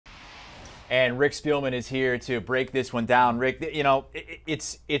And Rick Spielman is here to break this one down. Rick, you know,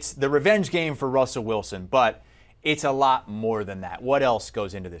 it's the revenge game for Russell Wilson, but it's a lot more than that. What else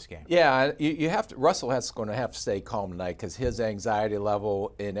goes into this game? Yeah, you have to. Russell is going to have to stay calm tonight because his anxiety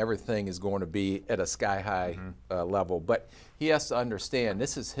level and everything is going to be at a sky-high level. But he has to understand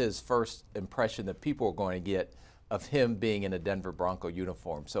this is his first impression that people are going to get of him being in a Denver Bronco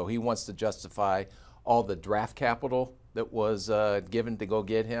uniform. So he wants to justify all the draft capital that was given to go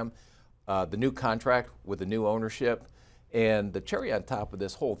get him, the new contract with the new ownership. And the cherry on top of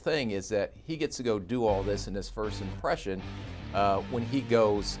this whole thing is that he gets to go do all this in his first impression when he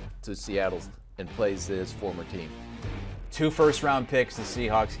goes to Seattle and plays his former team. 2 first-round picks the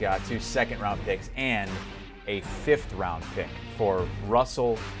Seahawks got, 2 second-round picks, and a 5th-round pick for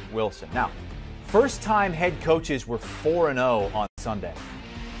Russell Wilson. Now, first-time head coaches were 4-0 on Sunday.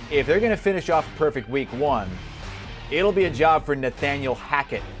 If they're going to finish off a perfect week 1, it'll be a job for Nathaniel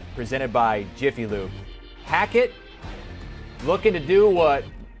Hackett, presented by Jiffy Lube. Hackett looking to do what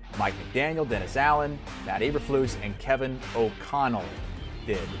Mike McDaniel, Dennis Allen, Matt Eberflus, and Kevin O'Connell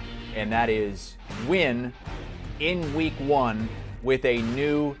did, and that is win in week 1 with a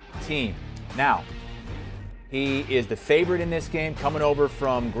new team. Now, he is the favorite in this game, coming over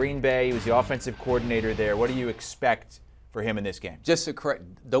from Green Bay. He was the offensive coordinator there. What do you expect for him in this game? Just to correct,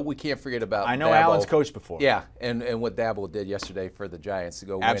 though, we can't forget about I know Dabo. Allen's coached before. Yeah, and what Dabo did yesterday for the Giants to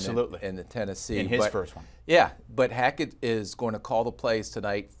go Absolutely. win in the Tennessee. In his first one. Yeah, but Hackett is going to call the plays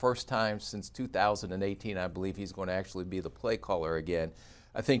tonight. First time since 2018, I believe he's going to actually be the play caller again.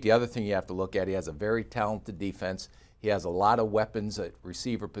 I think the other thing you have to look at, he has a very talented defense. He has a lot of weapons at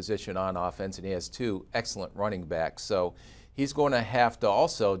receiver position on offense, and he has 2 excellent running backs. So he's going to have to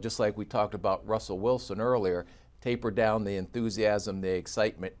also, just like we talked about Russell Wilson earlier, taper down the enthusiasm, the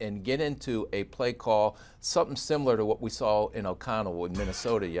excitement, and get into a play call, something similar to what we saw in O'Connell in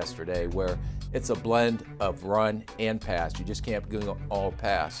Minnesota yesterday, where it's a blend of run and pass. You just can't go all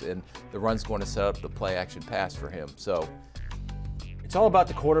pass, and the run's going to set up the play-action pass for him. So it's all about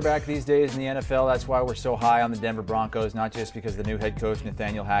the quarterback these days in the NFL. That's why we're so high on the Denver Broncos, not just because of the new head coach,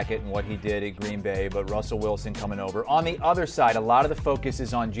 Nathaniel Hackett, and what he did at Green Bay, but Russell Wilson coming over. On the other side, a lot of the focus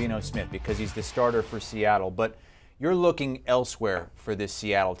is on Geno Smith because he's the starter for Seattle, but you're looking elsewhere for this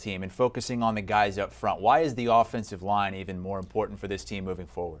Seattle team and focusing on the guys up front. Why is the offensive line even more important for this team moving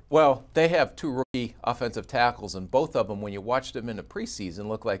forward? Well, they have 2 rookie offensive tackles, and both of them, when you watch them in the preseason,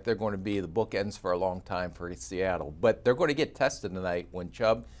 look like they're going to be the bookends for a long time for Seattle. But they're going to get tested tonight when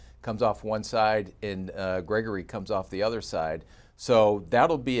Chubb comes off one side and Gregory comes off the other side. So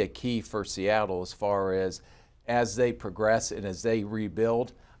that'll be a key for Seattle as far as they progress and as they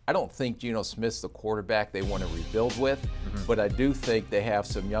rebuild. I don't think Geno Smith's the quarterback they want to rebuild with, but I do think they have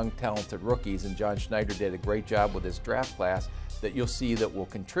some young, talented rookies, and John Schneider did a great job with his draft class that you'll see that will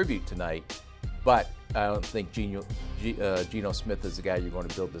contribute tonight. But I don't think Geno Smith is the guy you're going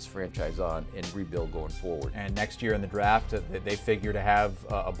to build this franchise on and rebuild going forward. And next year in the draft, they figure to have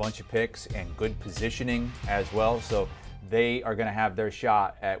a bunch of picks and good positioning as well. So they are going to have their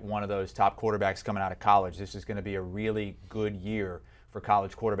shot at one of those top quarterbacks coming out of college. This is going to be a really good year for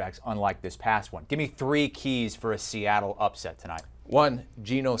college quarterbacks, unlike this past one. Give me 3 keys for a Seattle upset tonight. 1,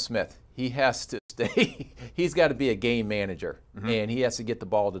 Geno Smith. He has to stay. He's got to be a game manager, and he has to get the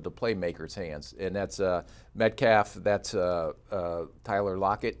ball to the playmakers' hands. And that's Metcalf, that's Tyler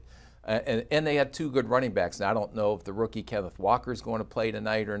Lockett. And they had 2 good running backs. Now, I don't know if the rookie Kenneth Walker is going to play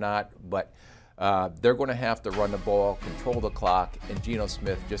tonight or not, but they're going to have to run the ball, control the clock, and Geno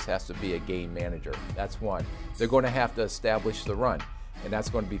Smith just has to be a game manager. That's 1. They're going to have to establish the run, and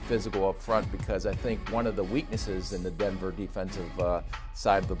that's going to be physical up front, because I think one of the weaknesses in the Denver defensive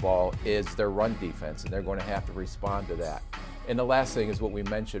side of the ball is their run defense, and they're going to have to respond to that. And the last thing is what we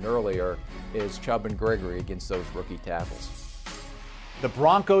mentioned earlier is Chubb and Gregory against those rookie tackles. The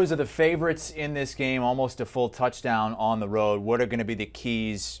Broncos are the favorites in this game, almost a full touchdown on the road. What are going to be the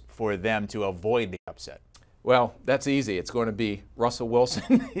keys for them to avoid the upset? Well, that's easy. It's going to be Russell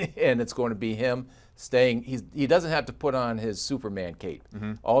Wilson, and it's going to be him staying. He doesn't have to put on his Superman cape.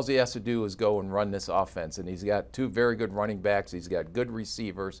 All he has to do is go and run this offense, and he's got 2 very good running backs. He's got good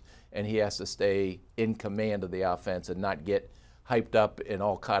receivers, and he has to stay in command of the offense and not get hyped up and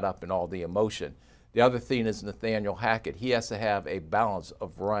all caught up in all the emotion. The other thing is Nathaniel Hackett. He has to have a balance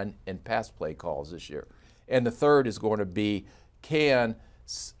of run and pass play calls this year. And the third is going to be, can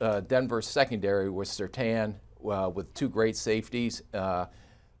Denver's secondary with Surtain, with 2 great safeties,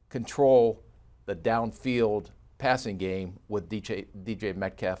 control the downfield passing game with DJ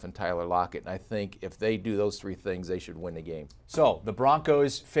Metcalf and Tyler Lockett. And I think if they do those three things, they should win the game. So the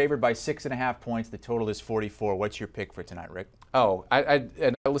Broncos favored by 6.5 points. The total is 44. What's your pick for tonight, Rick? Oh, I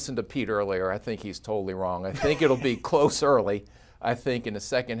listened to Pete earlier. I think he's totally wrong. I think it'll be close early. I think in the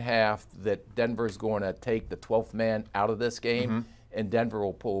second half that Denver's going to take the 12th man out of this game, and Denver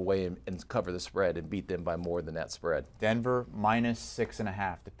will pull away and cover the spread and beat them by more than that spread. Denver minus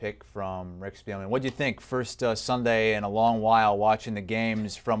 6.5, the pick from Rick Spielman. What do you think? First Sunday in a long while watching the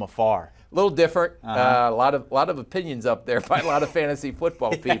games from afar. A little different. A lot of opinions up there by a lot of fantasy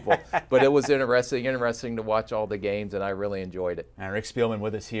football people. But it was interesting to watch all the games, and I really enjoyed it. And Rick Spielman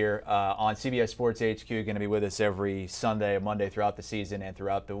with us here on CBS Sports HQ, going to be with us every Sunday and Monday throughout the season and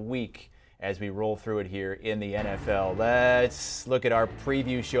throughout the week as we roll through it here in the NFL. Let's look at our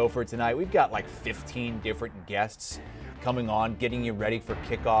preview show for tonight. We've got like 15 different guests coming on, getting you ready for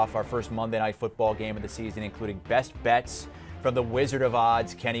kickoff, our first Monday Night Football game of the season, including best bets from the Wizard of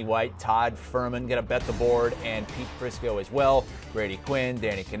Odds, Kenny White, Todd Furman, gonna bet the board, and Pete Prisco as well, Brady Quinn,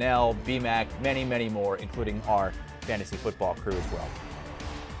 Danny Cannell, BMAC, many, many more, including our fantasy football crew as well.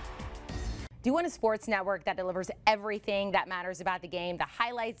 Do you want a sports network that delivers everything that matters about the game? The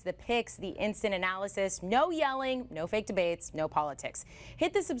highlights, the picks, the instant analysis, no yelling, no fake debates, no politics.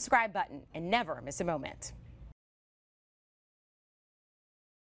 Hit the subscribe button and never miss a moment.